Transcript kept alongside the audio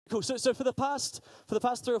Cool. So for the past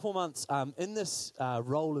 3 or 4 months, in this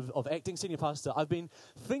role of acting senior pastor, I've been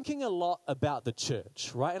thinking a lot about the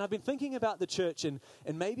church, right? And I've been thinking about the church in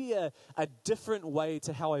maybe a different way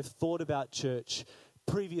to how I've thought about church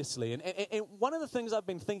previously. And one of the things I've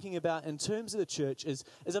been thinking about in terms of the church is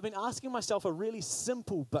I've been asking myself a really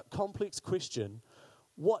simple but complex question: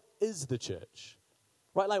 what is the church?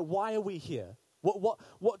 Right? Like, why are we here?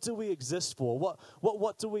 What do we exist for?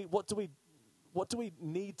 What do we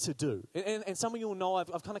need to do? And some of you will know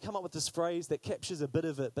I've kind of come up with this phrase that captures a bit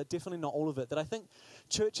of it, but definitely not all of it, that I think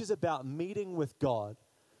church is about meeting with God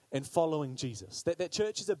and following Jesus. That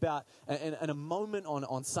church is about, in a moment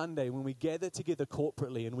on Sunday when we gather together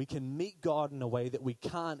corporately and we can meet God in a way that we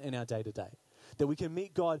can't in our day-to-day. That we can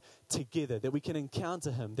meet God together, that we can encounter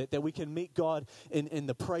Him, that we can meet God in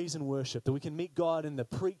the praise and worship, that we can meet God in the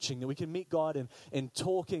preaching, that we can meet God in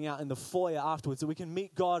talking out in the foyer afterwards, that we can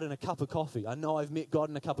meet God in a cup of coffee. I know I've met God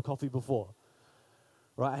in a cup of coffee before.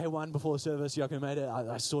 Right, I had one before service, Yoko made it,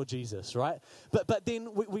 I saw Jesus, right? But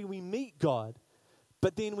then we meet God.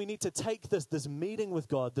 But then we need to take this meeting with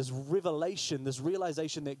God, this revelation, this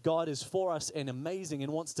realization that God is for us and amazing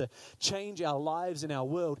and wants to change our lives and our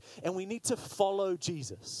world. And we need to follow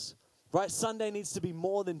Jesus, right? Sunday needs to be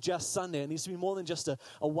more than just Sunday. It needs to be more than just a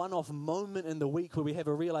one-off moment in the week where we have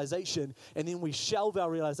a realization and then we shelve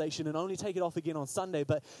our realization and only take it off again on Sunday.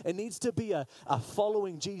 But it needs to be a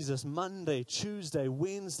following Jesus Monday, Tuesday,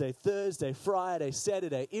 Wednesday, Thursday, Friday,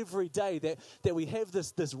 Saturday, every day that we have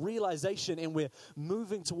this realization and we're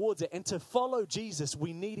moving towards it. And to follow Jesus,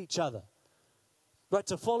 we need each other. Right,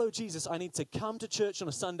 to follow Jesus, I need to come to church on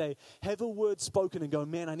a Sunday, have a word spoken and go,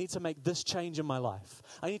 man, I need to make this change in my life.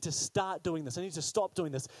 I need to start doing this. I need to stop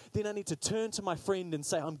doing this. Then I need to turn to my friend and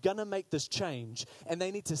say, I'm going to make this change. And they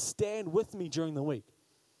need to stand with me during the week.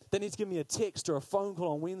 They need to give me a text or a phone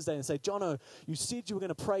call on Wednesday and say, Jono, you said you were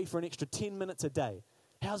going to pray for an extra 10 minutes a day.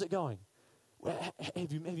 How's it going?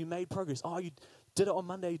 Have you made progress? Oh, you did it on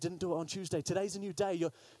Monday, you didn't do it on Tuesday. Today's a new day.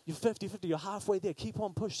 You're 50-50. You're halfway there. Keep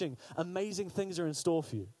on pushing. Amazing things are in store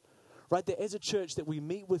for you. Right? That as a church that we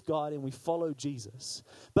meet with God and we follow Jesus.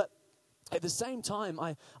 But at the same time,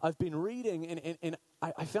 I've been reading and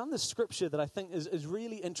I found this scripture that I think is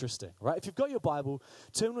really interesting. Right? If you've got your Bible,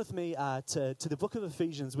 turn with me to the book of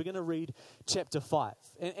Ephesians. We're going to read chapter 5.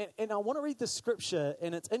 And I want to read this scripture,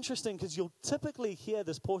 and it's interesting because you'll typically hear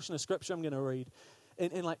this portion of scripture I'm going to read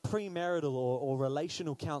in like premarital or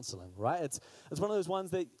relational counseling, right? It's one of those ones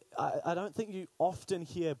that I don't think you often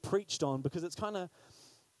hear preached on because it's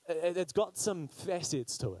it's got some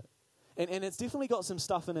facets to it. And it's definitely got some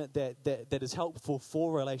stuff in it that is helpful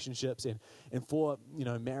for relationships and for,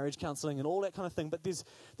 marriage counseling and all that kind of thing. But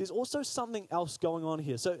there's also something else going on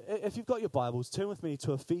here. So if you've got your Bibles, turn with me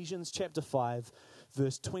to Ephesians chapter 5,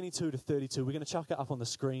 verse 22 to 32. We're going to chuck it up on the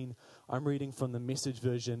screen. I'm reading from the Message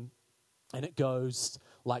version. And it goes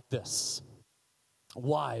like this.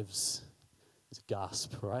 Wives. It's a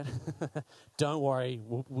gasp, right? Don't worry,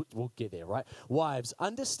 we'll get there, right? Wives,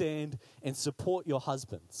 understand and support your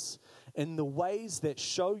husbands in the ways that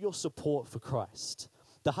show your support for Christ.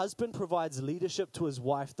 The husband provides leadership to his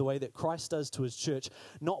wife the way that Christ does to his church,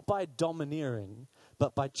 not by domineering,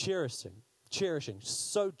 but by cherishing.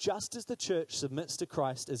 So just as the church submits to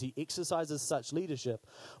Christ as he exercises such leadership,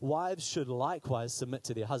 wives should likewise submit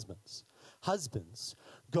to their husbands. Husbands,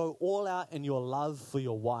 go all out in your love for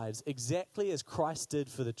your wives, exactly as Christ did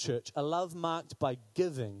for the church, a love marked by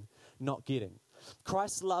giving, not getting.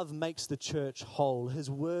 Christ's love makes the church whole. His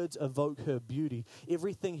words evoke her beauty.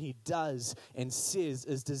 Everything he does and says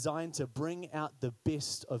is designed to bring out the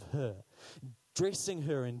best of her, dressing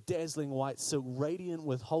her in dazzling white silk, radiant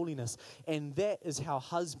with holiness. And that is how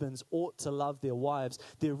husbands ought to love their wives.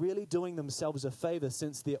 They're really doing themselves a favor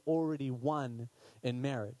since they're already one in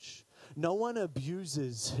marriage. No one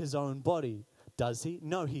abuses his own body, does he?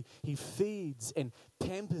 No, he feeds and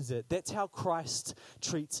pampers it. That's how Christ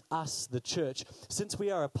treats us, the church, since we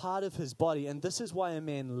are a part of his body. And this is why a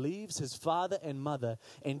man leaves his father and mother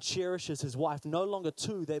and cherishes his wife. No longer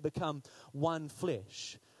two, they become one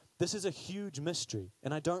flesh. This is a huge mystery,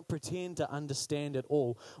 and I don't pretend to understand it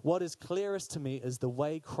all. What is clearest to me is the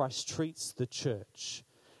way Christ treats the church.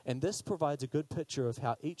 And this provides a good picture of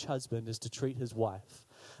how each husband is to treat his wife,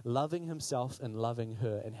 loving himself and loving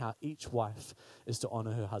her, and how each wife is to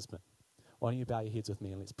honor her husband. Why don't you bow your heads with me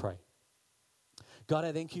and let's pray. God,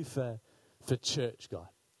 I thank you for church, God.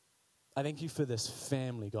 I thank you for this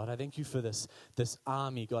family, God. I thank you for this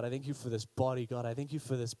army, God. I thank you for this body, God. I thank you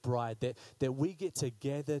for this bride, that we get to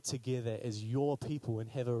gather together as your people and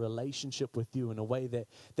have a relationship with you in a way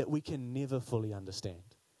that we can never fully understand.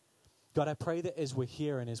 God, I pray that as we're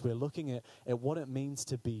here and as we're looking at what it means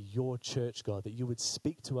to be your church, God, that you would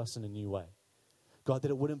speak to us in a new way. God,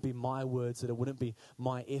 that it wouldn't be my words, that it wouldn't be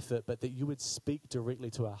my effort, but that you would speak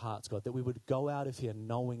directly to our hearts, God, that we would go out of here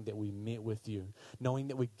knowing that we met with you, knowing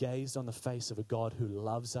that we gazed on the face of a God who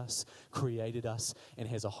loves us, created us, and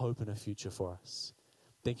has a hope and a future for us.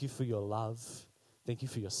 Thank you for your love. Thank you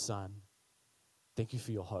for your Son. Thank you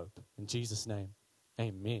for your hope. In Jesus' name,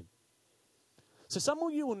 amen. So some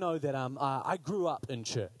of you will know that I grew up in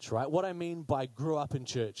church, right? What I mean by grew up in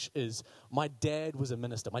church is my dad was a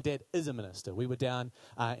minister. My dad is a minister. We were down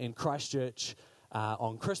in Christchurch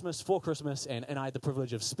on Christmas, for Christmas, and I had the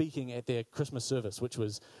privilege of speaking at their Christmas service, which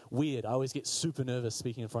was weird. I always get super nervous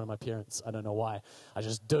speaking in front of my parents. I don't know why. I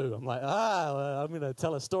just do. I'm like, well, I'm going to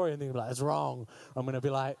tell a story, and they're like, that's wrong. I'm going to be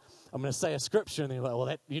like, I'm going to say a scripture, and they're like,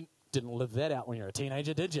 well, you didn't live that out when you were a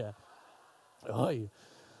teenager, did you? Oh,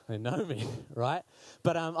 they know me, right?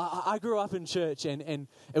 But I grew up in church, and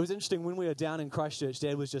it was interesting when we were down in Christchurch.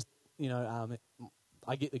 Dad was just,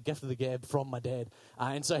 I get the gift of the gab from my dad,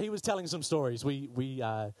 and so he was telling some stories. We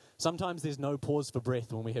sometimes there's no pause for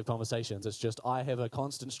breath when we have conversations. It's just I have a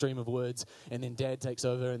constant stream of words, and then Dad takes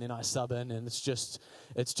over, and then I sub in, and it's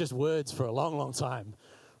just words for a long, long time,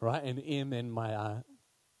 right? And Em and my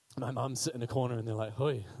mum sit in a corner, and they're like,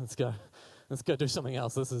 "Hoi, let's go do something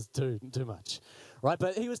else. This is too much." Right,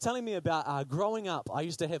 but he was telling me about growing up, I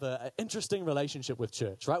used to have an interesting relationship with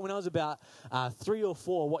church, right? When I was about 3 or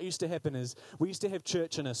 4, what used to happen is we used to have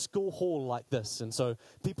church in a school hall like this, and so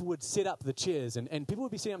people would set up the chairs, and people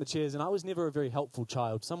would be setting up the chairs, and I was never a very helpful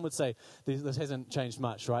child. Some would say this hasn't changed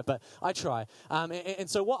much, right? But I try. And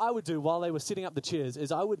so what I would do while they were setting up the chairs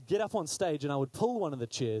is I would get up on stage, and I would pull one of the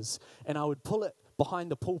chairs, and I would pull it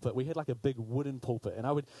behind the pulpit. We had like a big wooden pulpit, and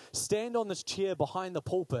I would stand on this chair behind the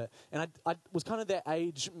pulpit, and I was kind of that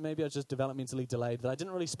age, maybe I was just developmentally delayed, that I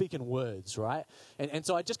didn't really speak in words, right? And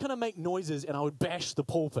so I just kind of make noises, and I would bash the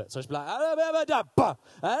pulpit. So I'd be like, and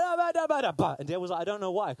Dad was like, I don't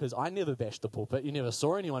know why, because I never bashed the pulpit. You never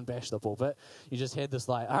saw anyone bash the pulpit. You just had this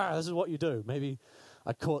like, this is what you do. Maybe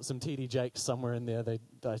I caught some TD Jakes somewhere in there.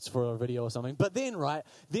 That's for a video or something. But then,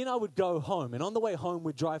 then I would go home. And on the way home,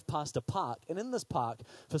 we'd drive past a park. And in this park,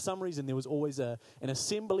 for some reason, there was always an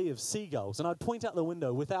assembly of seagulls. And I'd point out the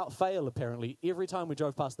window without fail, apparently, every time we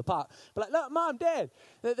drove past the park. But like, look, Mom, Dad,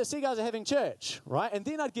 the seagulls are having church, right? And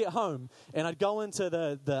then I'd get home, and I'd go into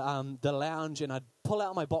the lounge, and I'd pull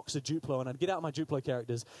out my box of Duplo, and I'd get out my Duplo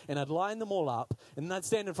characters, and I'd line them all up, and then I'd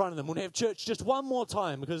stand in front of them and have church just one more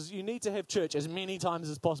time, because you need to have church as many times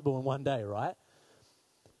as possible in one day, right?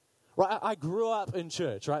 Right, I grew up in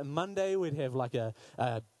church, right? Monday we'd have like a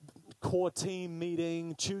core team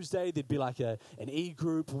meeting. Tuesday there'd be like an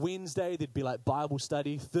e-group. Wednesday there'd be like Bible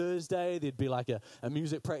study. Thursday there'd be like a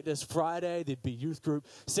music practice. Friday there'd be youth group.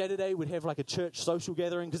 Saturday we'd have like a church social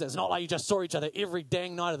gathering, because it's not like you just saw each other every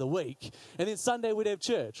dang night of the week. And then Sunday we'd have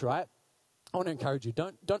church, right? I want to encourage you,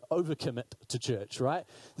 don't overcommit to church, right?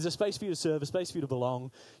 There's a space for you to serve, a space for you to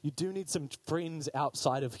belong. You do need some friends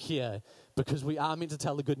outside of here, because we are meant to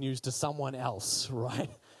tell the good news to someone else, right?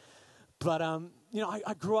 But,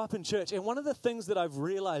 I grew up in church, and one of the things that I've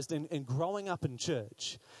realized in growing up in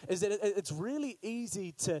church is that it's really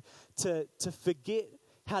easy to forget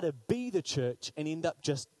how to be the church and end up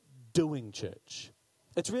just doing church.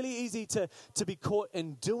 It's really easy to be caught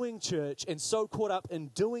in doing church, and so caught up in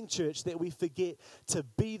doing church that we forget to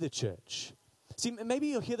be the church. See, maybe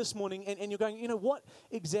you're here this morning and you're going, what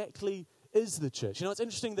exactly is the church? It's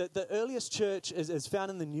interesting that the earliest church is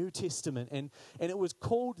found in the New Testament, and it was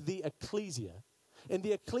called the ecclesia. And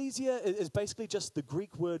the ecclesia is basically just the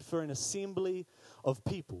Greek word for an assembly of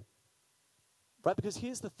people. Right? Because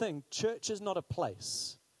here's the thing, church is not a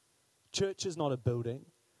place. Church is not a building.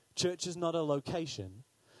 Church is not a location.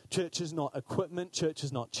 Church is not equipment. Church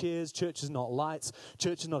is not chairs. Church is not lights.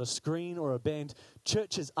 Church is not a screen or a band.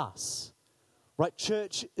 Church is us, right?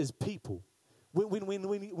 Church is people. When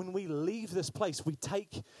we leave this place, we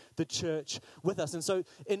take the church with us. And so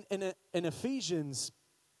in Ephesians,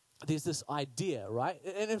 there's this idea, right?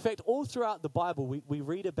 And in fact, all throughout the Bible, we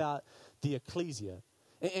read about the ecclesia.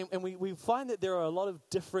 And we find that there are a lot of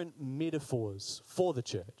different metaphors for the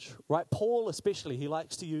church, right? Paul especially, he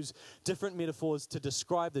likes to use different metaphors to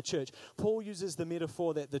describe the church. Paul uses the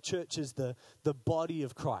metaphor that the church is the body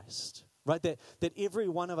of Christ, right? That every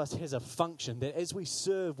one of us has a function, that as we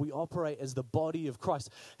serve, we operate as the body of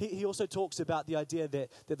Christ. He also talks about the idea that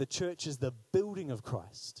the church is the building of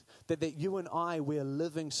Christ, that you and I, we're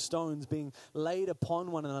living stones being laid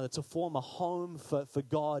upon one another to form a home for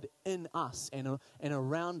God in us and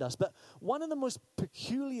around us. But one of the most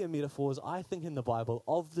peculiar metaphors, I think, in the Bible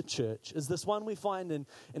of the church is this one we find in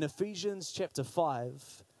Ephesians chapter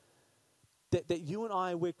 5, that you and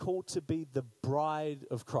I, we're called to be the bride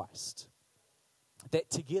of Christ.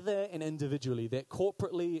 That together and individually, that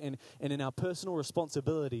corporately and in our personal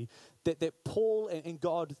responsibility, that Paul and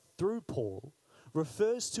God through Paul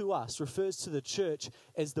refers to the church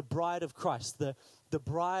as the bride of Christ, the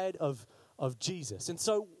bride of Jesus. And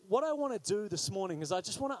so what I want to do this morning is I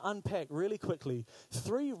just want to unpack really quickly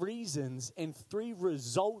 3 reasons and 3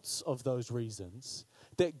 results of those reasons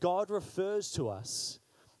that God refers to us,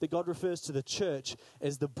 that God refers to the church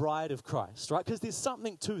as the bride of Christ, right? Because there's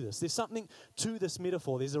something to this. There's something to this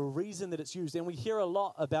metaphor. There's a reason that it's used. And we hear a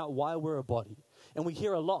lot about why we're a body. And we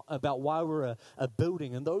hear a lot about why we're a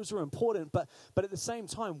building. And those are important. But at the same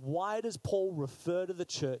time, why does Paul refer to the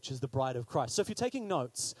church as the bride of Christ? So if you're taking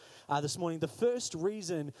notes this morning, the first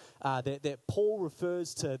reason that Paul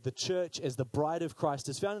refers to the church as the bride of Christ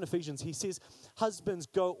is found in Ephesians. He says, husbands,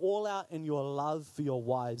 go all out in your love for your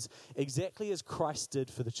wives, exactly as Christ did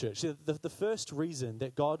for the church. So the first reason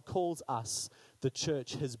that God calls us, the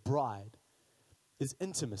church, his bride, is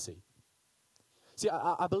intimacy. See,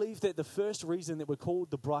 I believe that the first reason that we're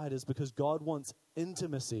called the bride is because God wants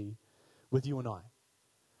intimacy with you and I.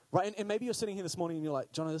 Right? And maybe you're sitting here this morning and you're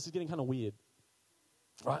like, Jono, this is getting kind of weird.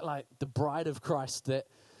 Right? Like the bride of Christ,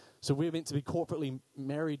 so we're meant to be corporately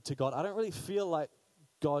married to God. I don't really feel like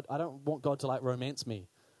God, I don't want God to like romance me.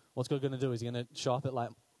 What's God going to do? Is he going to show up at like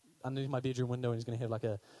underneath my bedroom window and he's going to have like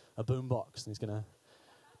a boom box and he's going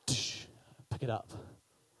to pick it up?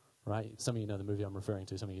 Right? Some of you know the movie I'm referring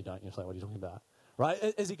to. Some of you don't. You're just like, what are you talking about? Right?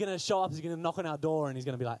 Is he going to show up? Is he going to knock on our door and he's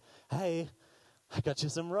going to be like, hey, I got you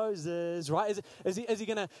some roses, right? Is he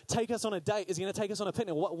going to take us on a date? Is he going to take us on a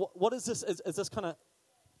picnic? What is this? Is this kind of,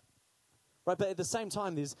 right? But at the same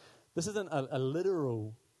time, this isn't a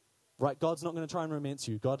literal, right? God's not going to try and romance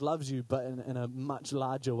you. God loves you, but in a much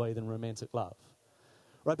larger way than romantic love,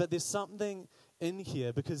 right? But there's something in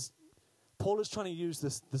here because Paul is trying to use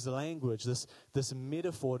this language, this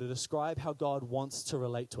metaphor to describe how God wants to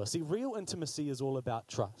relate to us. See, real intimacy is all about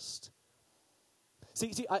trust.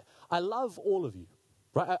 See, I love all of you,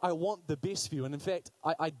 right? I want the best for you. And in fact,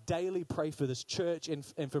 I daily pray for this church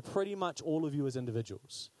and for pretty much all of you as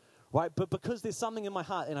individuals, right? But because there's something in my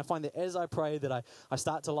heart, and I find that as I pray that I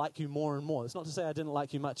start to like you more and more. It's not to say I didn't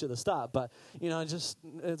like you much at the start, but, it's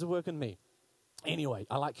a work in me. Anyway,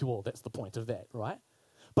 I like you all. That's the point of that, right?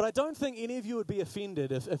 But I don't think any of you would be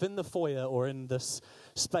offended if in the foyer or in this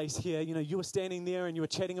space here, you were standing there and you were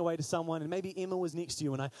chatting away to someone and maybe Emma was next to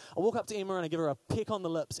you and I walk up to Emma and I give her a peck on the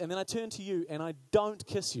lips and then I turn to you and I don't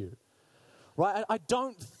kiss you, right? I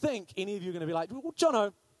don't think any of you are going to be like, well,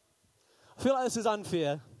 Jono, I feel like this is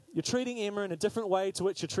unfair. You're treating Emma in a different way to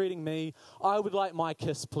which you're treating me. I would like my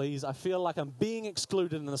kiss, please. I feel like I'm being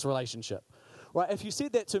excluded in this relationship. Right, if you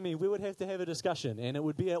said that to me, we would have to have a discussion, and it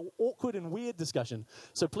would be an awkward and weird discussion.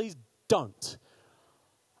 So please don't.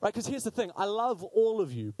 Right, because here's the thing. I love all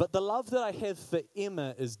of you, but the love that I have for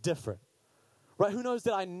Emma is different. Right, who knows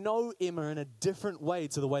that I know Emma in a different way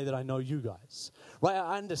to the way that I know you guys. Right,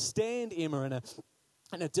 I understand Emma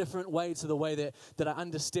in a different way to the way that I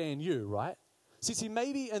understand you, right? See,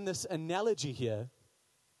 maybe in this analogy here,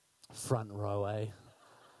 front row, eh?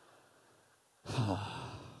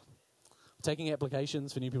 Taking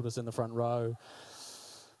applications for new people to sit in the front row.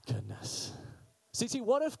 Goodness. See,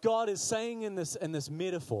 what if God is saying in this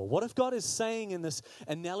metaphor, what if God is saying in this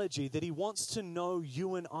analogy that he wants to know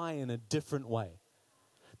you and I in a different way?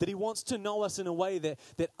 That he wants to know us in a way that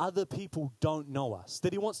other people don't know us.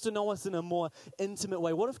 That he wants to know us in a more intimate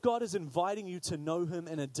way. What if God is inviting you to know him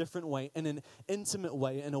in a different way, in an intimate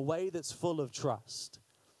way, in a way that's full of trust?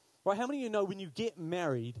 Right? How many of you know when you get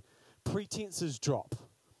married, pretenses drop?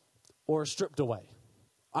 Or are stripped away.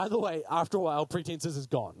 Either way, after a while, pretenses is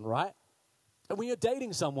gone, right? And when you're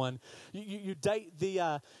dating someone, you date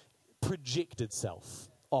the projected self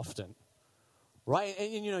often, right?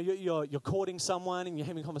 And you're courting someone and you're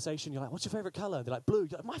having a conversation. You're like, "What's your favorite color?" They're like, "Blue."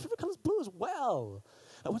 You're like, "My favorite color is blue as well."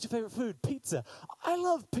 Like, "What's your favorite food?" "Pizza." "I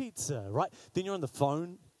love pizza," right? Then you're on the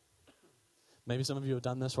phone. Maybe some of you have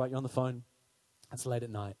done this, right? You're on the phone. It's late at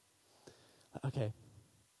night. Okay,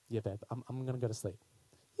 yeah, babe, I'm gonna go to sleep.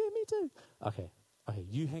 Yeah, me too. Okay,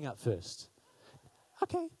 you hang up first.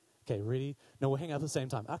 Okay, ready? No, we'll hang up at the same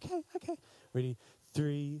time. Okay. Ready?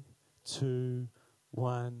 3, 2,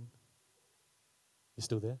 1. You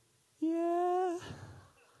still there? Yeah.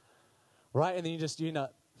 Right, and then you end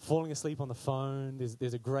up falling asleep on the phone.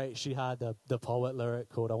 There's a great Shihad, the poet lyric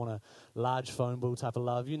called I Want a Large Phone Bill Type of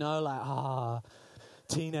Love.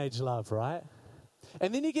 Teenage love, right?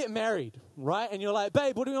 And then you get married, right? And you're like,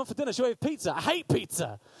 babe, what do you want for dinner? Should we have pizza? I hate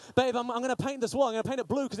pizza. Babe, I'm going to paint this wall. I'm going to paint it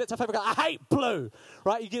blue because that's our favorite color. I hate blue,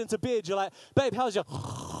 right? You get into bed. You're like, babe, how's your...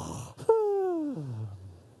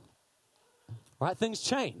 right? Things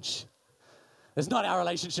change. It's not our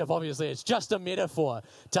relationship, obviously. It's just a metaphor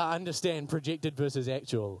to understand projected versus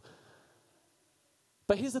actual.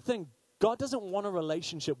 But here's the thing. God doesn't want a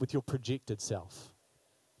relationship with your projected self.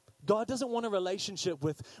 God doesn't want a relationship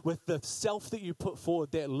with the self that you put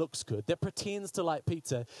forward that looks good, that pretends to like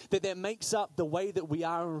pizza, that makes up the way that we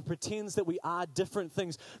are and pretends that we are different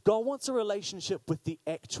things. God wants a relationship with the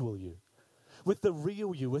actual you, with the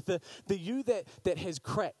real you, with the you that has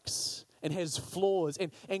cracks and has flaws.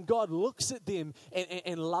 And God looks at them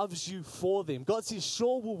and loves you for them. God says,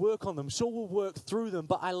 sure, we'll work on them, sure, we'll work through them,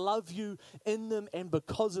 but I love you in them and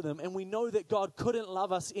because of them. And we know that God couldn't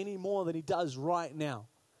love us any more than he does right now.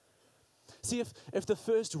 See, if the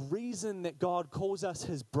first reason that God calls us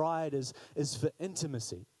his bride is for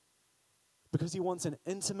intimacy, because he wants an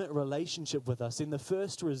intimate relationship with us, then the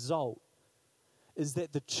first result is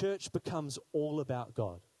that the church becomes all about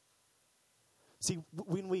God. See,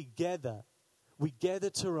 when we gather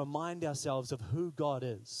to remind ourselves of who God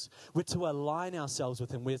is. We're to align ourselves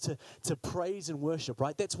with him. We're to praise and worship,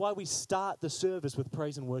 right? That's why we start the service with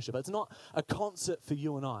praise and worship. It's not a concert for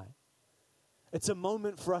you and I. It's a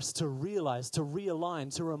moment for us to realize, to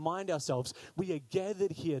realign, to remind ourselves we are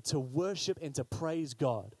gathered here to worship and to praise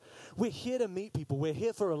God. We're here to meet people. We're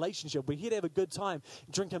here for a relationship. We're here to have a good time,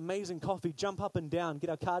 drink amazing coffee, jump up and down, get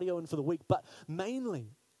our cardio in for the week. But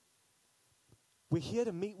mainly, we're here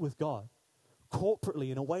to meet with God corporately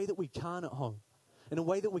in a way that we can't at home, in a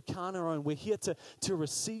way that we can't on our own. We're here to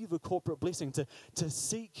receive a corporate blessing, to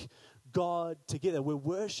seek God together. We're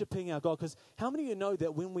worshiping our God, because how many of you know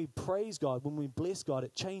that when we praise God, when we bless God,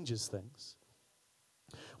 it changes things?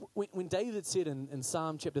 When David said in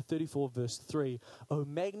Psalm chapter 34 verse 3, "Oh,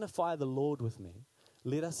 magnify the Lord with me,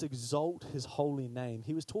 let us exalt his holy name,"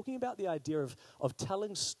 he was talking about the idea of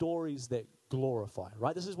telling stories that glorify,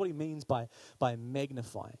 right? This is what he means by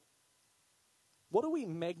magnifying. What are we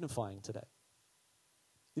magnifying today?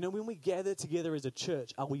 You know, when we gather together as a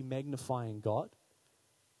church, are we magnifying God?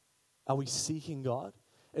 Are we seeking God?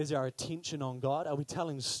 Is our attention on God? Are we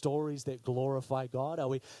telling stories that glorify God? Are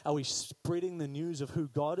we spreading the news of who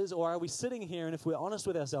God is? Or are we sitting here, and if we're honest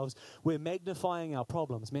with ourselves, we're magnifying our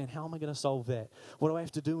problems? Man, how am I going to solve that? What do I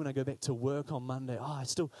have to do when I go back to work on Monday? Oh, I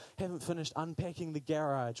still haven't finished unpacking the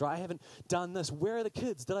garage, right? I haven't done this. Where are the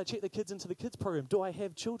kids? Did I check the kids into the kids program? Do I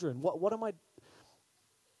have children? What am I...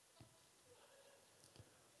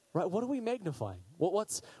 Right, what are we magnifying?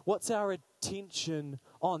 What's our attention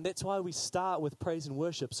on? That's why we start with praise and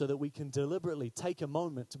worship, so that we can deliberately take a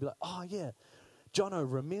moment to be like, oh yeah, Jono,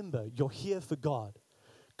 remember, you're here for God.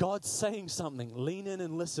 God's saying something. Lean in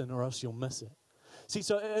and listen, or else you'll miss it. See,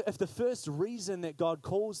 so if the first reason that God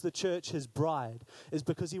calls the church his bride is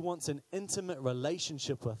because he wants an intimate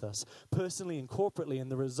relationship with us, personally and corporately,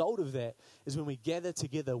 and the result of that is when we gather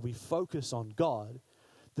together, we focus on God.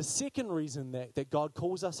 The second reason that God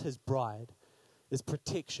calls us his bride is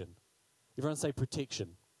protection. Everyone say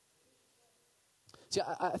protection. See,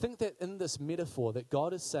 I think that in this metaphor that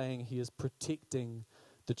God is saying he is protecting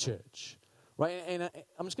the church. Right? And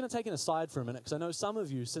I'm just going to take an aside for a minute, because I know some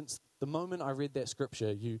of you, since the moment I read that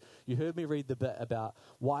scripture, you heard me read the bit about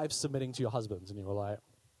wives submitting to your husbands, and you were like,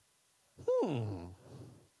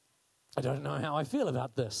 I don't know how I feel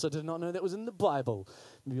about this. I did not know that was in the Bible.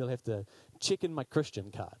 Maybe I'll have to check in my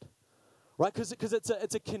Christian card. Right? Because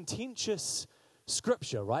it's a contentious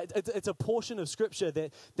scripture, right? It's a portion of scripture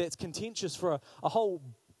that's contentious for a whole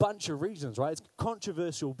bunch of reasons, right? It's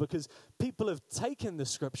controversial because people have taken the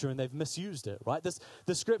scripture and they've misused it, right?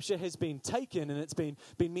 The scripture has been taken and it's been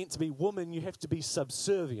meant to be, woman, you have to be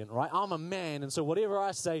subservient, right? I'm a man, and so whatever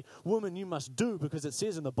I say, woman, you must do, because it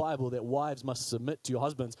says in the Bible that wives must submit to your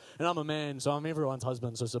husbands, and I'm a man, so I'm everyone's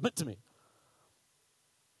husband, so submit to me.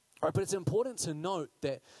 All right, but it's important to note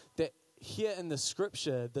that here in the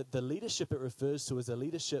scripture, that the leadership it refers to is a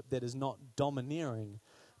leadership that is not domineering,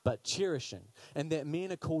 but cherishing. And that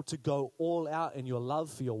men are called to go all out in your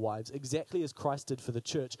love for your wives, exactly as Christ did for the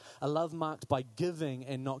church, a love marked by giving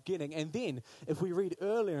and not getting. And then, if we read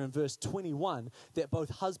earlier in verse 21, that both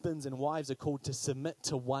husbands and wives are called to submit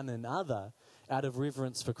to one another out of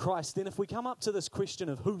reverence for Christ, then if we come up to this question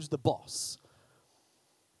of who's the boss,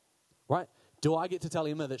 right? Do I get to tell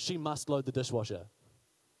Emma that she must load the dishwasher?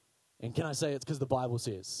 And can I say it's because the Bible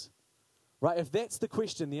says? Right? If that's the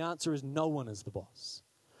question, the answer is no one is the boss.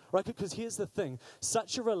 Right? Because here's the thing.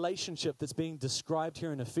 Such a relationship that's being described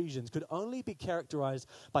here in Ephesians could only be characterized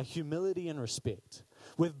by humility and respect,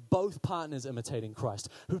 with both partners imitating Christ,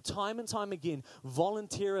 who time and time again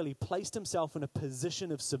voluntarily placed himself in a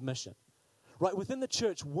position of submission. Right? Within the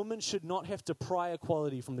church, women should not have to pry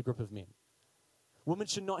equality from the grip of men. Women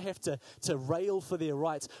should not have to rail for their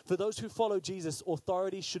rights. For those who follow Jesus,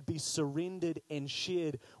 authority should be surrendered and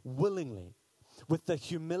shared willingly with the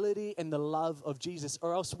humility and the love of Jesus,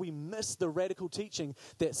 or else we miss the radical teaching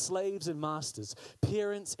that slaves and masters,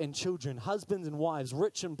 parents and children, husbands and wives,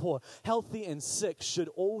 rich and poor, healthy and sick should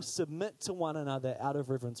all submit to one another out of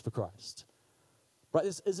reverence for Christ. Right?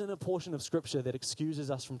 This isn't a portion of Scripture that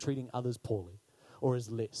excuses us from treating others poorly or as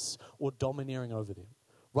less or domineering over them.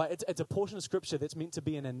 Right? It's a portion of Scripture that's meant to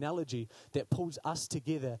be an analogy that pulls us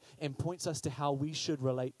together and points us to how we should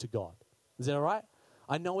relate to God. Is that all right?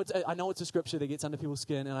 I know it's a Scripture that gets under people's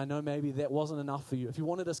skin, and I know maybe that wasn't enough for you. If you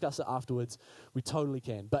want to discuss it afterwards, we totally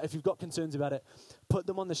can. But if you've got concerns about it, put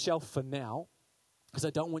them on the shelf for now, because I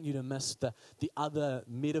don't want you to miss the other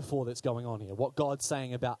metaphor that's going on here, what God's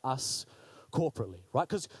saying about us corporately, right?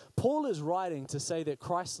 Because Paul is writing to say that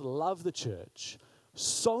Christ loved the church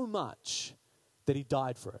so much that he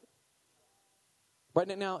died for it. Right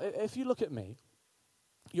now, if you look at me,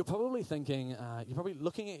 you're probably thinking, you're probably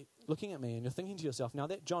looking at me and you're thinking to yourself, now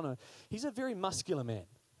that Jono, he's a very muscular man.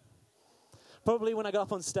 Probably when I got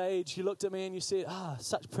up on stage, you looked at me and you said,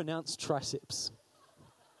 such pronounced triceps.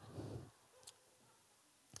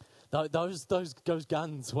 Those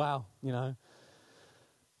guns, wow, you know.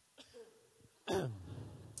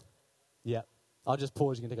 Yeah, I'll just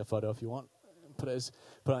pause. You can take a photo if you want. Put it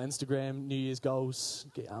on Instagram, New Year's goals,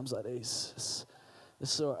 get arms like these.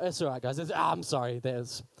 It's all right, guys. I'm sorry.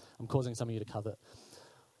 I'm causing some of you to cover.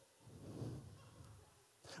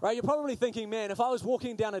 Right, you're probably thinking, man, if I was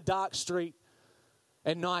walking down a dark street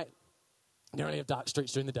at night, you don't really have dark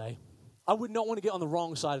streets during the day, I would not want to get on the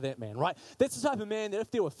wrong side of that man, right? That's the type of man that if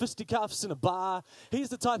there were fisticuffs in a bar, he's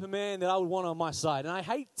the type of man that I would want on my side. And I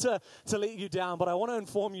hate to let you down, but I want to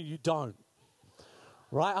inform you, you don't.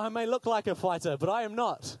 Right? I may look like a fighter, but I am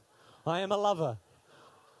not. I am a lover.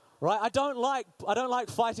 Right? I don't like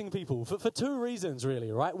fighting people for two reasons,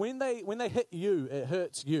 really, right? When they hit you, it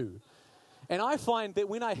hurts you. And I find that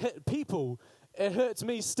when I hit people, it hurts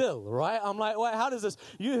me still, right? I'm like, wait, how does this?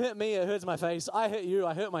 You hit me, it hurts my face. I hit you,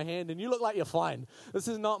 I hurt my hand, and you look like you're fine. This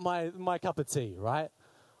is not my cup of tea, right?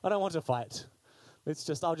 I don't want to fight.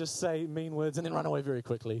 I'll just say mean words and then run away very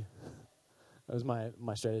quickly. That was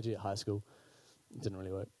my strategy at high school. It didn't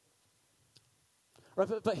really work. Right,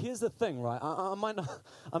 but here's the thing, right? I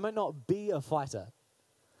might not be a fighter,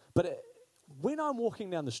 but when I'm walking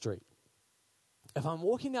down the street, if I'm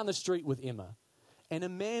walking down the street with Emma, and a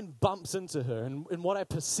man bumps into her in what I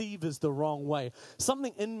perceive as the wrong way,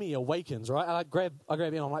 something in me awakens, right? And I grab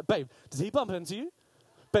Emma. I'm like, babe, did he bump into you?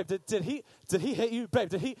 Babe, did he hit you? Babe,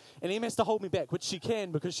 did he? And Emma has to hold me back, which she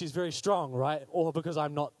can because she's very strong, right? Or because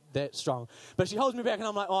I'm not that strong. But she holds me back, and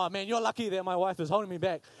I'm like, oh, man, you're lucky that my wife is holding me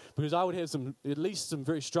back because I would have at least some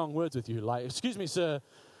very strong words with you. Like, excuse me, sir,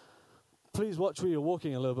 please watch where you're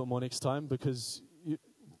walking a little bit more next time because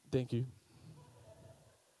thank you.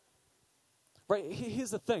 Right,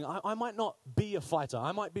 here's the thing. I might not be a fighter.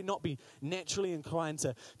 I might not be naturally inclined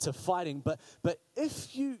to fighting. But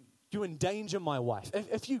if you endanger my wife,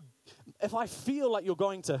 if I feel like you're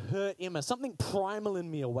going to hurt Emma, something primal in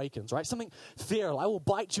me awakens, right? Something feral. I will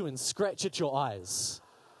bite you and scratch at your eyes.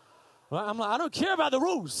 Right? I'm like, I don't care about the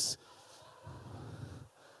rules.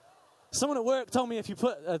 Someone at work told me if you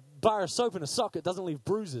put a bar of soap in a sock, it doesn't leave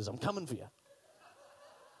bruises. I'm coming for you.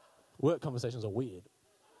 Work conversations are weird.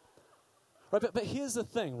 Right, but here's the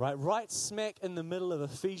thing, right? Right smack in the middle of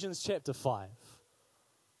Ephesians chapter 5.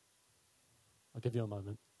 I'll give you a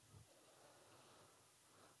moment.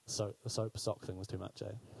 So the soap sock thing was too much,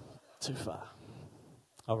 eh? Too far.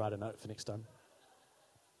 I'll write a note for next time.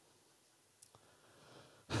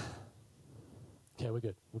 Okay, we're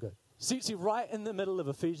good. See, right in the middle of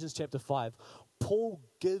Ephesians chapter 5, Paul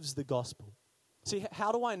gives the gospel. See,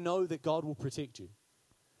 how do I know that God will protect you?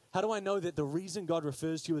 How do I know that the reason God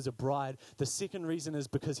refers to you as a bride, the second reason is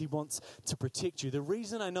because he wants to protect you? The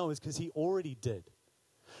reason I know is because he already did.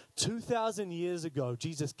 2,000 years ago,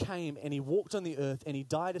 Jesus came and he walked on the earth and he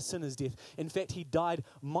died a sinner's death. In fact, he died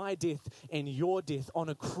my death and your death on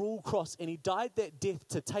a cruel cross. And he died that death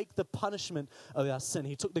to take the punishment of our sin.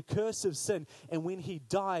 He took the curse of sin. And when he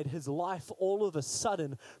died, his life all of a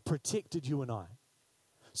sudden protected you and I.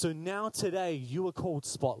 So now today you are called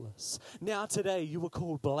spotless. Now today you are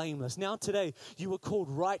called blameless. Now today you are called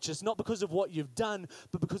righteous, not because of what you've done,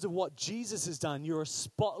 but because of what Jesus has done. You're a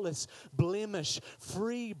spotless, blemish,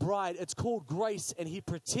 free bride. It's called grace, and he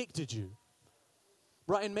protected you.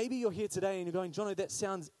 Right? And maybe you're here today and you're going, Jono, that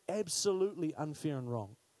sounds absolutely unfair and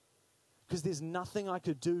wrong. Because there's nothing I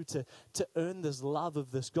could do to earn this love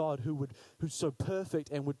of this God who's so perfect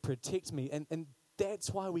and would protect me. And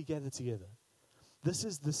that's why we gather together. This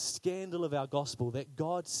is the scandal of our gospel, that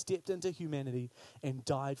God stepped into humanity and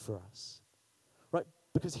died for us. Right?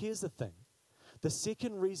 Because here's the thing. The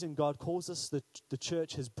second reason God calls us the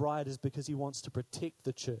church his bride is because he wants to protect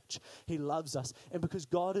the church. He loves us. And because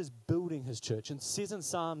God is building his church. And it says in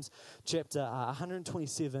Psalms chapter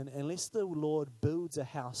 127, unless the Lord builds a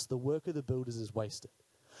house, the work of the builders is wasted.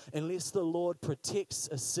 Unless the Lord protects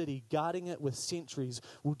a city, guarding it with sentries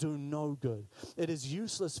will do no good. It is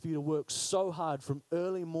useless for you to work so hard from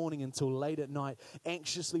early morning until late at night,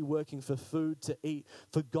 anxiously working for food to eat,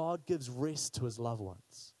 for God gives rest to his loved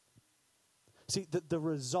ones. See, the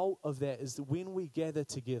result of that is that when we gather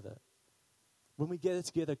together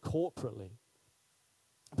corporately,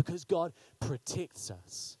 because God protects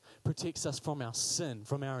us from our sin,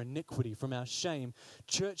 from our iniquity, from our shame,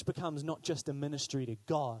 church becomes not just a ministry to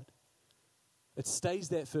God. It stays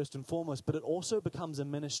that first and foremost, but it also becomes a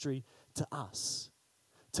ministry to us,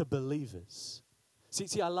 to believers.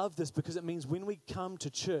 See, I love this because it means when we come to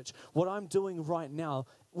church, what I'm doing right now,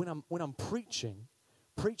 when I'm preaching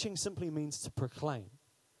simply means to proclaim.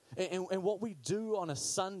 And what we do on a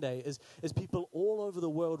Sunday is people all over the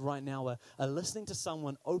world right now are listening to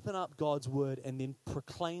someone open up God's word and then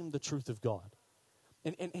proclaim the truth of God.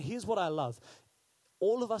 And here's what I love.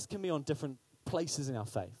 All of us can be on different places in our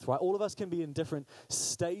faith, right? All of us can be in different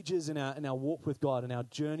stages in our walk with God and our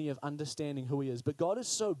journey of understanding who he is. But God is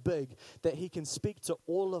so big that he can speak to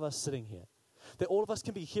all of us sitting here. That all of us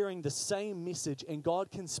can be hearing the same message, and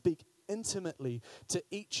God can speak intimately to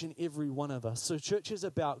each and every one of us. So church is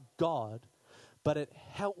about God, but it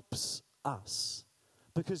helps us.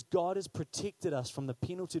 Because God has protected us from the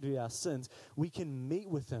penalty of our sins, we can meet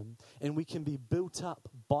with him and we can be built up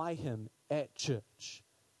by him at church.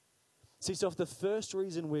 See, so if the first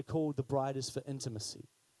reason we're called the bride is for intimacy,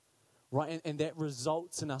 right? And that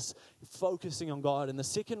results in us focusing on God. And the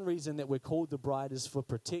second reason that we're called the bride is for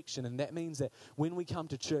protection. And that means that when we come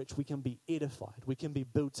to church, we can be edified. We can be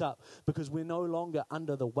built up because we're no longer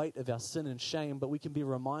under the weight of our sin and shame, but we can be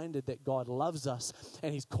reminded that God loves us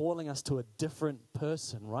and he's calling us to a different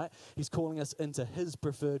person, right? He's calling us into his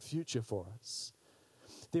preferred future for us.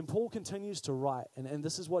 Then Paul continues to write, and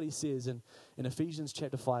this is what he says in Ephesians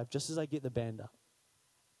chapter 5, just as I get the band up.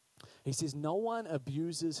 He says, no one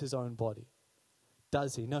abuses his own body,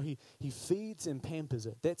 does he? No, he feeds and pampers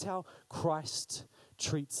it. That's how Christ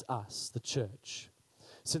treats us, the church,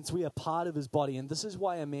 since we are part of his body. And this is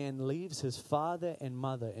why a man leaves his father and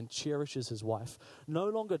mother and cherishes his wife. No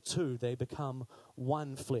longer two, they become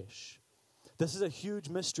one flesh. This is a huge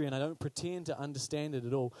mystery, and I don't pretend to understand it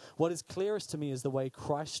at all. What is clearest to me is the way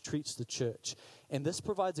Christ treats the church. And this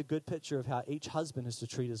provides a good picture of how each husband is to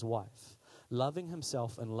treat his wife, loving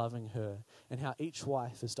himself and loving her, and how each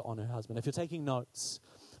wife is to honor her husband. If you're taking notes,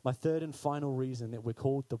 my third and final reason that we're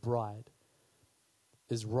called the bride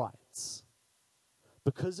is rights.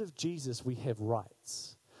 Because of Jesus, we have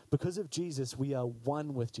rights. Because of Jesus, we are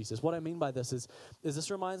one with Jesus. What I mean by this is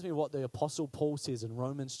this reminds me of what the Apostle Paul says in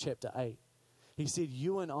Romans chapter 8. He said,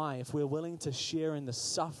 you and I, if we're willing to share in the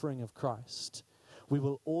suffering of Christ, we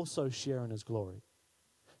will also share in his glory.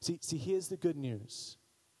 See, here's the good news.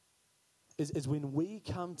 Is when we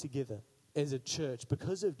come together as a church,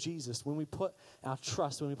 because of Jesus, when we put our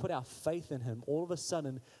trust, when we put our faith in him, all of a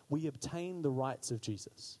sudden, we obtain the rights of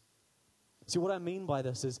Jesus. See, what I mean by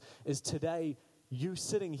this is today, you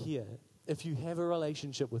sitting here, if you have a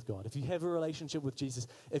relationship with God, if you have a relationship with Jesus,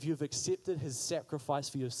 if you've accepted his sacrifice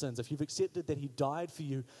for your sins, if you've accepted that he died for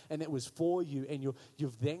you and it was for you, and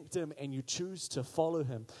you've thanked him and you choose to follow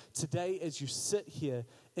him, today as you sit here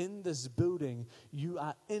in this building, you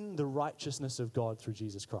are in the righteousness of God through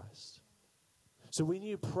Jesus Christ. So when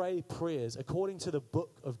you pray prayers, according to the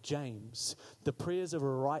book of James, the prayers of a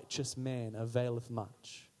righteous man availeth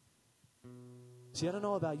much. See, I don't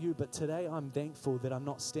know about you, but today I'm thankful that I'm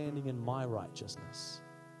not standing in my righteousness.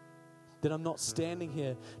 That I'm not standing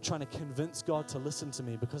here trying to convince God to listen to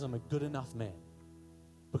me because I'm a good enough man.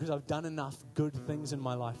 Because I've done enough good things in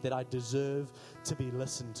my life that I deserve to be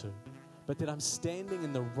listened to. But that I'm standing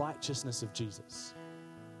in the righteousness of Jesus.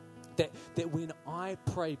 That when I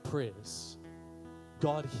pray prayers,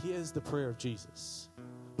 God hears the prayer of Jesus.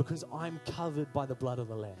 Because I'm covered by the blood of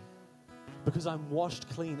the Lamb. because I'm washed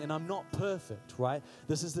clean and I'm not perfect, right?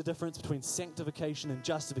 This is the difference between sanctification and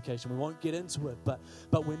justification. We won't get into it, but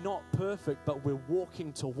we're not perfect, but we're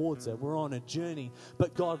walking towards it. We're on a journey,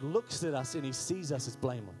 but God looks at us and He sees us as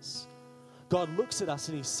blameless. God looks at us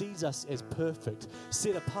and He sees us as perfect,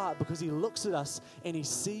 set apart, because He looks at us and He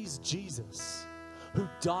sees Jesus, who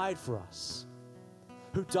died for us,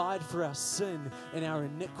 who died for our sin and our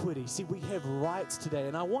iniquity. See, we have rights today,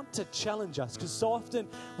 and I want to challenge us, because so often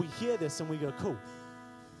we hear this and we go, cool,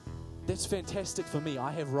 that's fantastic for me,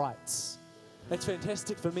 I have rights. That's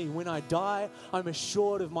fantastic for me. When I die, I'm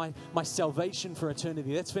assured of my salvation for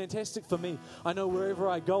eternity. That's fantastic for me. I know wherever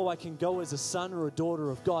I go, I can go as a son or a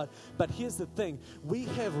daughter of God. But here's the thing, we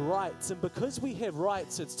have rights, and because we have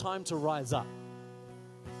rights, it's time to rise up.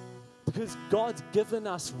 Because God's given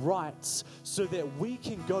us rights so that we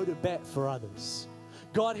can go to bat for others.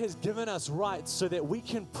 God has given us rights so that we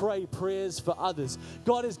can pray prayers for others.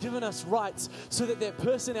 God has given us rights so that that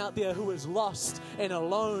person out there who is lost and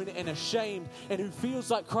alone and ashamed and who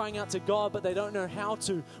feels like crying out to God but they don't know how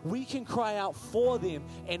to, we can cry out for them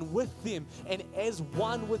and with them and as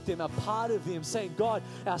one with them, a part of them, saying, God,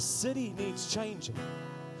 our city needs changing.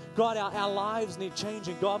 God, our lives need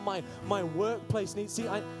changing. God, my workplace needs... See,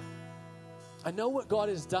 I know what God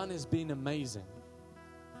has done has been amazing.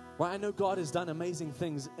 Right? I know God has done amazing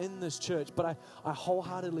things in this church, but I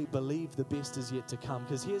wholeheartedly believe the best is yet to come.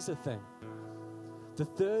 Because here's the thing. The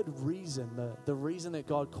third reason, the reason that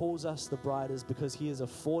God calls us the bride is because He has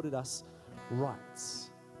afforded us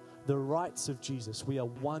rights. The rights of Jesus. We are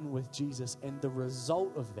one with Jesus. And the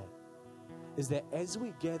result of that is that as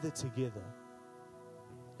we gather together,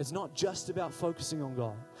 it's not just about focusing on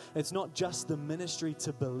God. It's not just the ministry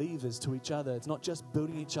to believers, to each other. It's not just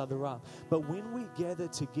building each other up. But when we gather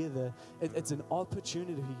together, it's an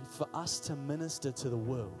opportunity for us to minister to the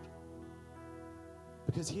world.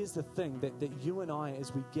 Because here's the thing, that you and I,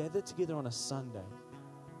 as we gather together on a Sunday,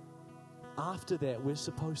 after that, we're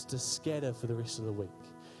supposed to scatter for the rest of the week.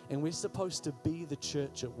 And we're supposed to be the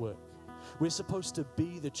church at work. We're supposed to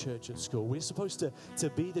be the church at school. We're supposed to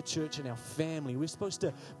be the church in our family. We're supposed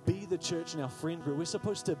to be the church in our friend group. We're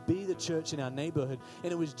supposed to be the church in our neighborhood.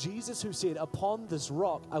 And it was Jesus who said, upon this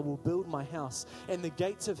rock I will build my house, and the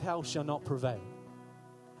gates of hell shall not prevail.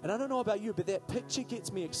 And I don't know about you, but that picture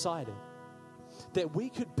gets me excited. That we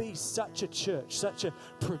could be such a church, such a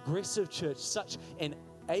progressive church, such an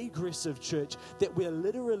aggressive church, that we're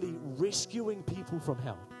literally rescuing people from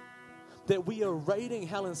hell. That we are raiding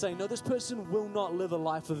hell and saying, no, this person will not live a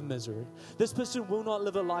life of misery. This person will not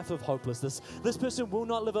live a life of hopelessness. This person will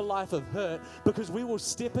not live a life of hurt, because we will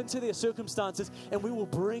step into their circumstances and we will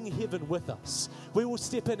bring heaven with us. We will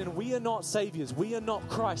step in, and we are not saviors. We are not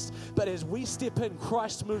Christ. But as we step in,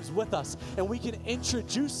 Christ moves with us, and we can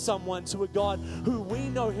introduce someone to a God who we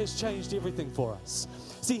know has changed everything for us.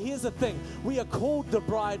 See, here's the thing. We are called the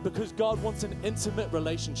bride because God wants an intimate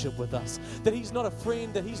relationship with us. That He's not a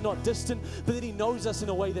friend, that He's not distant, but that He knows us in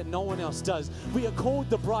a way that no one else does. We are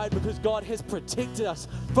called the bride because God has protected us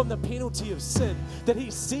from the penalty of sin. That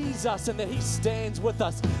He sees us and that He stands with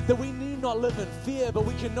us. That we need not live in fear, but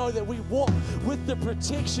we can know that we walk with the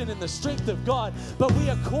protection and the strength of God. But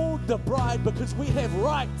we are called the bride because we have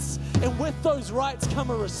rights. And with those rights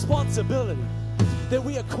come a responsibility. That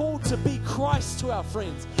we are called to be Christ to our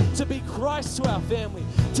friends, to be Christ to our family,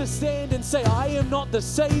 to stand and say, I am not the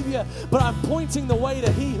Savior, but I'm pointing the way to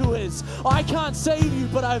He who is. I can't save you,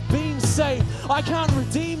 but I've been saved. I can't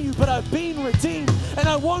redeem you, but I've been redeemed. And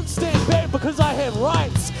I won't stand back because I have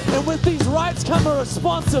rights. And with these rights come a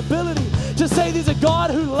responsibility to say there's a God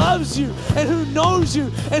who loves you and who knows you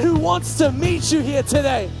and who wants to meet you here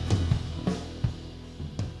today.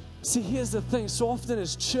 See, here's the thing. So often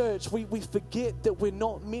as church, we forget that we're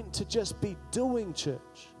not meant to just be doing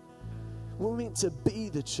church. We're meant to be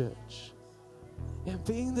the church. And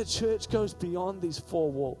being the church goes beyond these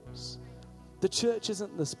four walls. The church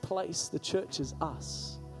isn't this place. The church is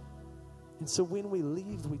us. And so when we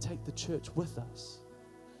leave, we take the church with us.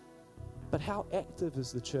 But how active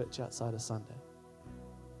is the church outside of Sunday?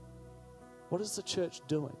 What is the church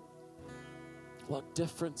doing? What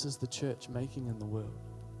difference is the church making in the world?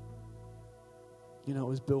 You know, it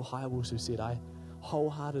was Bill Hybels who said, I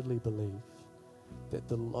wholeheartedly believe that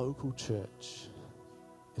the local church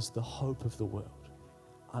is the hope of the world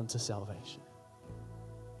unto salvation.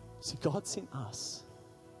 See, God sent us.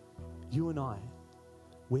 You and I,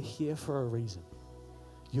 we're here for a reason.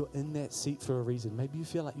 You're in that seat for a reason. Maybe you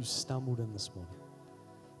feel like you stumbled in this morning.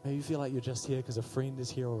 Maybe you feel like you're just here because a friend is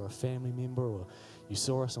here or a family member, or you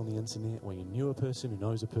saw us on the internet, or you knew a person who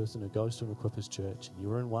knows a person who goes to an Equippers church, and you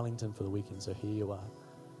were in Wellington for the weekend, so here you are.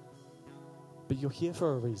 But you're here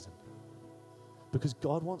for a reason. because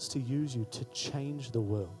God wants to use you to change the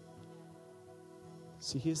world.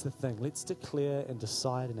 See, here's the thing. Let's declare and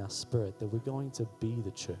decide in our spirit that we're going to be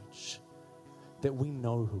the church, that we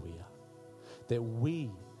know who we are, that we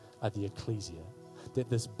are the ecclesia, that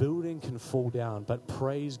this building can fall down, but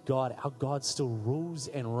praise God, our God still rules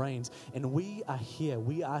and reigns, and we are here.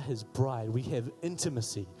 We are his bride. We have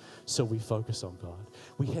intimacy, so we focus on God.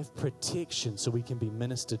 We have protection, so we can be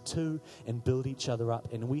ministered to and build each other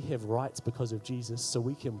up, and we have rights because of Jesus, so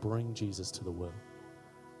we can bring Jesus to the world.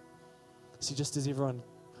 See, just as everyone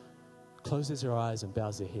closes their eyes and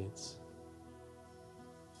bows their heads,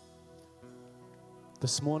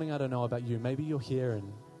 this morning, I don't know about you, maybe you're here,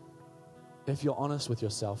 and if you're honest with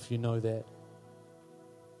yourself, you know that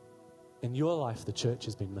in your life, the church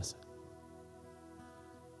has been missing.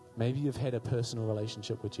 Maybe you've had a personal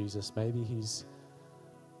relationship with Jesus. Maybe he's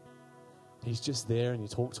just there and you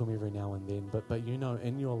talk to him every now and then. But you know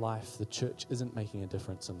in your life, the church isn't making a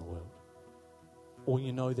difference in the world. Or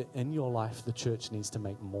you know that in your life, the church needs to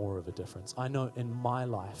make more of a difference. I know in my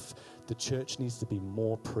life, the church needs to be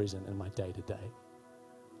more present in my day-to-day.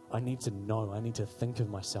 I need to think of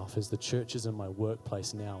myself as the church is in my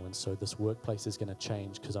workplace now, and so this workplace is going to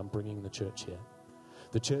change because I'm bringing the church here.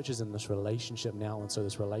 The church is in this relationship now, and so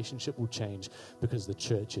this relationship will change because the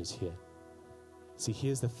church is here. See,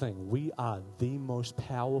 here's the thing. We are the most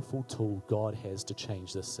powerful tool God has to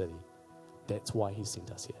change this city. That's why he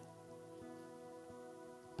sent us here.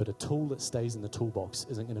 But a tool that stays in the toolbox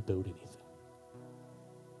isn't going to build anything.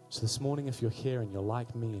 So this morning, if you're here and you're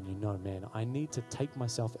like me and you know, man, I need to take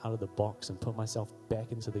myself out of the box and put myself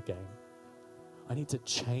back into the game. I need to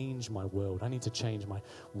change my world. I need to change my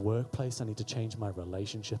workplace. I need to change my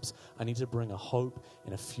relationships. I need to bring a hope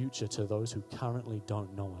and a future to those who currently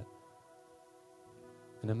don't know it.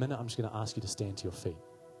 In a minute, I'm just going to ask you to stand to your feet.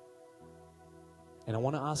 And I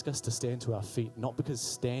want to ask us to stand to our feet, not because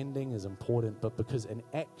standing is important, but because an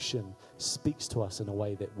action speaks to us in a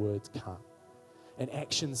way that words can't. And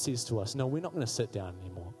action says to us, no, we're not going to sit down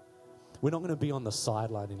anymore. We're not going to be on the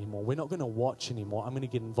sideline anymore. We're not going to watch anymore. I'm going to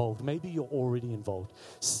get involved. Maybe you're already involved.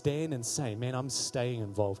 Stand and say, man, I'm staying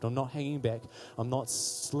involved. I'm not hanging back. I'm not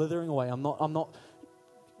slithering away. I'm not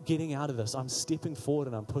getting out of this. I'm stepping forward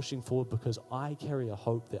and I'm pushing forward because I carry a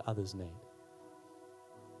hope that others need.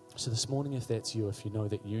 So this morning, if that's you, if you know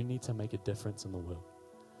that you need to make a difference in the world,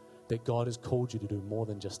 that God has called you to do more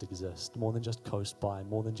than just exist, more than just coast by,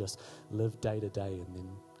 more than just live day to day and then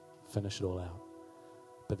finish it all out.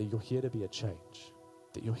 But that you're here to be a change,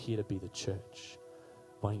 that you're here to be the church.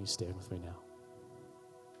 Why don't you stand with me now?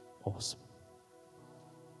 Awesome.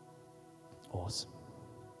 Awesome.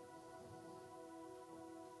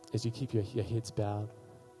 As you keep your heads bowed,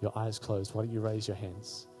 your eyes closed, why don't you raise your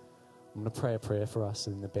hands? I'm going to pray a prayer for us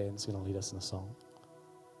and the band's going to lead us in a song.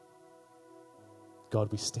 God,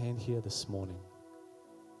 we stand here this morning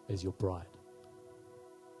as your bride.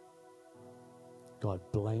 God,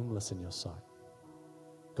 blameless in your sight.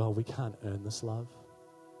 God, we can't earn this love.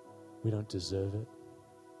 We don't deserve it.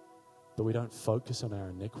 But we don't focus on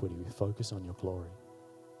our iniquity. We focus on your glory.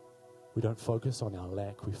 We don't focus on our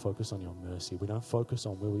lack. We focus on your mercy. We don't focus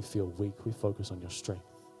on where we feel weak. We focus on your strength.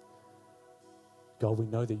 God, we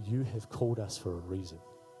know that you have called us for a reason.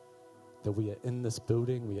 That we are in this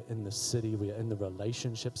building, we are in this city, we are in the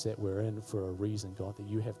relationships that we're in for a reason, God, that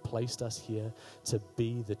you have placed us here to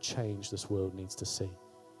be the change this world needs to see.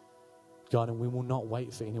 God, and we will not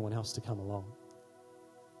wait for anyone else to come along.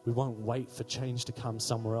 We won't wait for change to come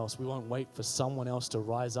somewhere else. We won't wait for someone else to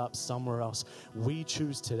rise up somewhere else. We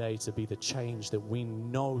choose today to be the change that we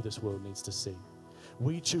know this world needs to see.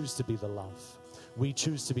 We choose to be the love. We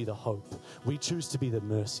choose to be the hope. We choose to be the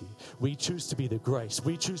mercy. We choose to be the grace.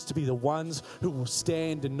 We choose to be the ones who will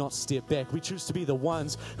stand and not step back. We choose to be the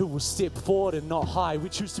ones who will step forward and not hide. We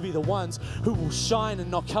choose to be the ones who will shine and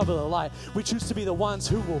not cover the light. We choose to be the ones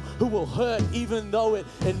who will hurt even though it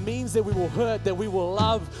means that we will hurt, that we will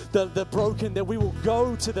love the broken, that we will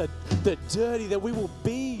go to the dirty, that we will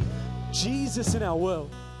be Jesus in our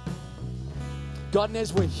world. God, and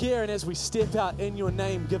as we're here and as we step out in your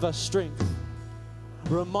name, give us strength.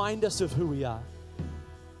 Remind us of who we are.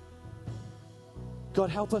 God,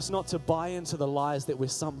 help us not to buy into the lies that we're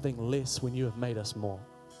something less when you have made us more.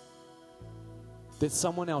 That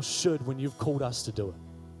someone else should when you've called us to do it.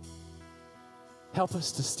 Help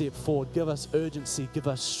us to step forward. Give us urgency. Give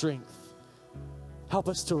us strength. Help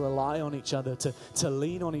us to rely on each other, to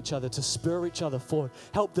lean on each other, to spur each other forward.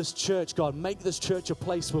 Help this church, God, make this church a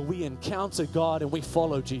place where we encounter God and we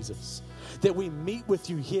follow Jesus. That we meet with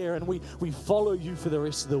you here and we follow you for the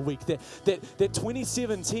rest of the week. That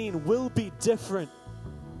 2017 will be different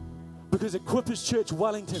because Equippers Church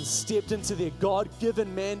Wellington stepped into their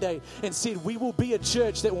God-given mandate and said, we will be a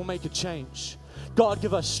church that will make a change. God,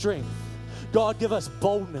 give us strength. God, give us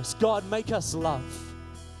boldness. God, make us love.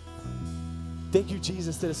 Thank you,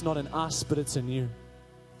 Jesus, that it's not in us, but it's in you.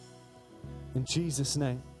 In Jesus'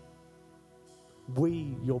 name,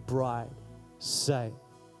 we, your bride, say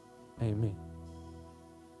amen.